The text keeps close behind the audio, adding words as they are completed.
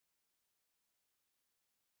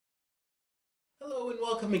Hello and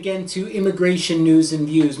welcome again to Immigration News and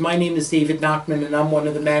Views. My name is David Nachman and I'm one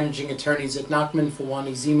of the managing attorneys at Nachman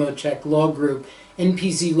Fawani Zimochek Law Group,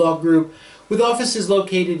 NPZ Law Group, with offices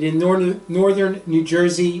located in northern New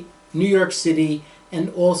Jersey, New York City, and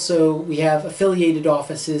also we have affiliated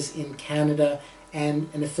offices in Canada and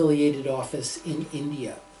an affiliated office in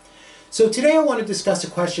India. So today I want to discuss a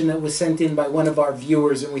question that was sent in by one of our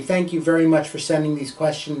viewers, and we thank you very much for sending these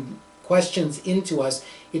questions into us.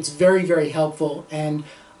 It's very, very helpful, and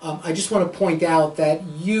I just want to point out that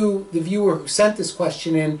you, the viewer who sent this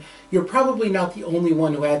question in, you're probably not the only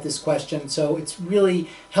one who had this question, so it's really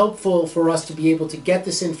helpful for us to be able to get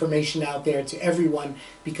this information out there to everyone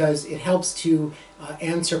because it helps to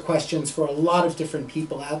answer questions for a lot of different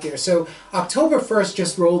people out there. So October 1st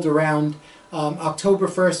just rolled around. October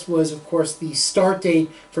 1st was, of course, the start date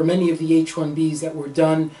for many of the H-1Bs that were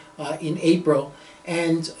done in April.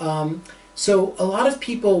 And so a lot of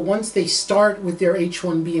people, once they start with their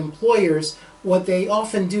H-1B employers, what they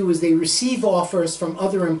often do is they receive offers from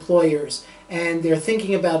other employers and they're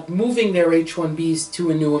thinking about moving their H-1Bs to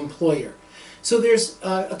a new employer. So there's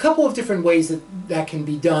a couple of different ways that can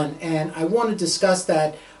be done, and I want to discuss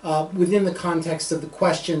that within the context of the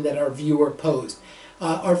question that our viewer posed.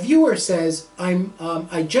 Our viewer says,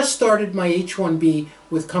 I just started my H-1B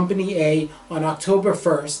with Company A on October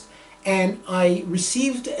 1st, and I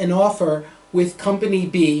received an offer with Company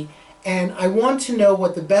B, and I want to know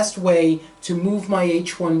what the best way to move my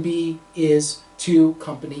H-1B is to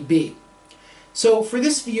Company B. So for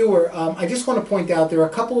this viewer, I just want to point out there are a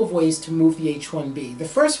couple of ways to move the H-1B. The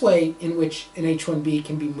first way in which an H-1B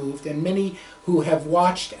can be moved, and many who have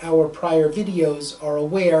watched our prior videos are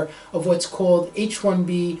aware of what's called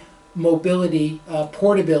H-1B mobility,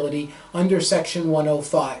 portability under Section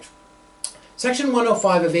 105. Section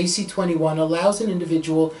 105 of AC 21 allows an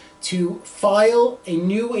individual to file a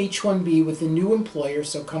new H-1B with a new employer,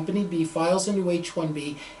 so Company B files a new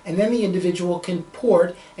H-1B, and then the individual can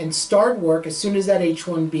port and start work as soon as that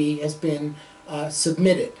H-1B has been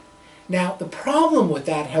submitted. Now, the problem with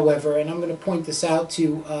that, however, and I'm going to point this out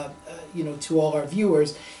to to all our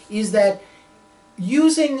viewers, is that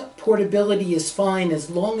using portability is fine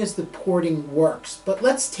as long as the porting works. But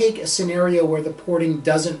let's take a scenario where the porting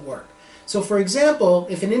doesn't work. So for example,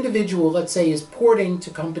 if an individual, let's say, is porting to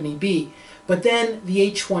Company B, but then the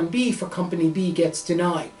H-1B for Company B gets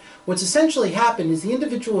denied. What's essentially happened is the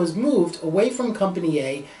individual has moved away from Company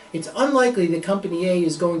A. It's unlikely that Company A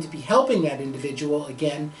is going to be helping that individual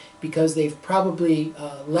again because they've probably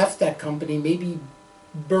left that company, maybe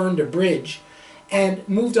burned a bridge, and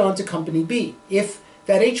moved on to Company B. If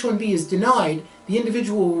that H-1B is denied, the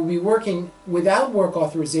individual will be working without work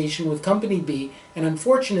authorization with Company B, and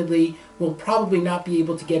unfortunately will probably not be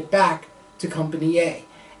able to get back to Company A.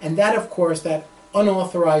 And that, of course, that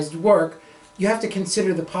unauthorized work, you have to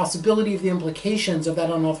consider the possibility of the implications of that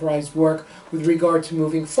unauthorized work with regard to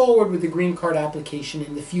moving forward with the green card application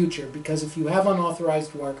in the future. Because if you have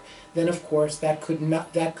unauthorized work, then of course that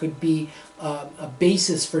could be a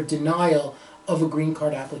basis for denial of a green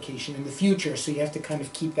card application in the future. So you have to kind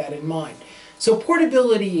of keep that in mind. So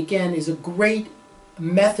portability, again, is a great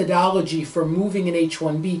methodology for moving an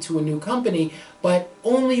H-1B to a new company, but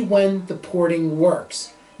only when the porting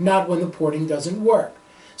works, not when the porting doesn't work.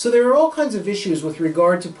 So there are all kinds of issues with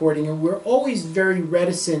regard to porting, and we're always very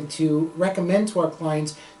reticent to recommend to our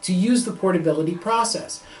clients to use the portability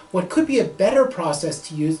process. What could be a better process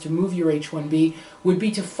to use to move your H-1B would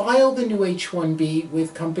be to file the new H-1B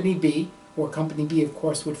with Company B, or Company B, of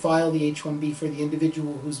course, would file the H-1B for the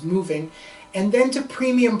individual who's moving, and then to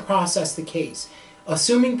premium process the case.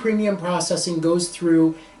 Assuming premium processing goes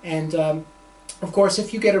through, and of course,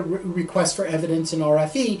 if you get a request for evidence in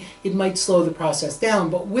RFE, it might slow the process down,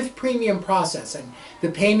 but with premium processing, the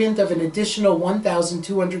payment of an additional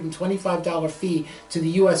 $1,225 fee to the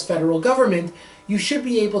U.S. federal government, you should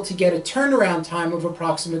be able to get a turnaround time of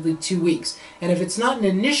approximately 2 weeks. And if it's not an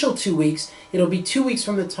initial 2 weeks, it'll be 2 weeks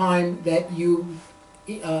from the time that you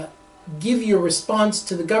give your response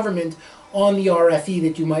to the government on the RFE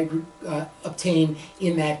that you might obtain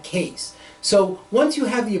in that case. So once you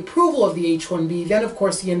have the approval of the H-1B, then of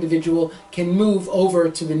course the individual can move over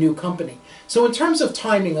to the new company. So in terms of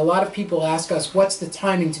timing, a lot of people ask us, what's the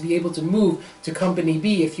timing to be able to move to Company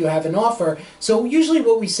B if you have an offer? So usually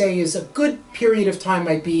what we say is a good period of time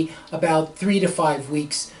might be about 3 to 5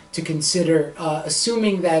 weeks to consider,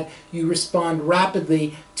 assuming that you respond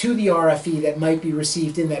rapidly to the RFE that might be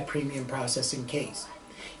received in that premium processing case.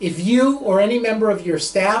 If you or any member of your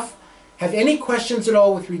staff have any questions at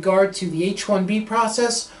all with regard to the H-1B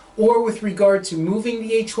process or with regard to moving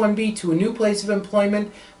the H-1B to a new place of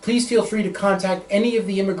employment, please feel free to contact any of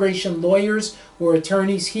the immigration lawyers or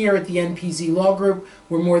attorneys here at the NPZ Law Group.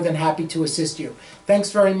 We're more than happy to assist you.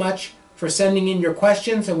 Thanks very much for sending in your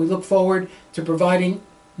questions, and we look forward to providing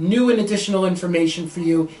new and additional information for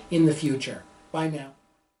you in the future. Bye now.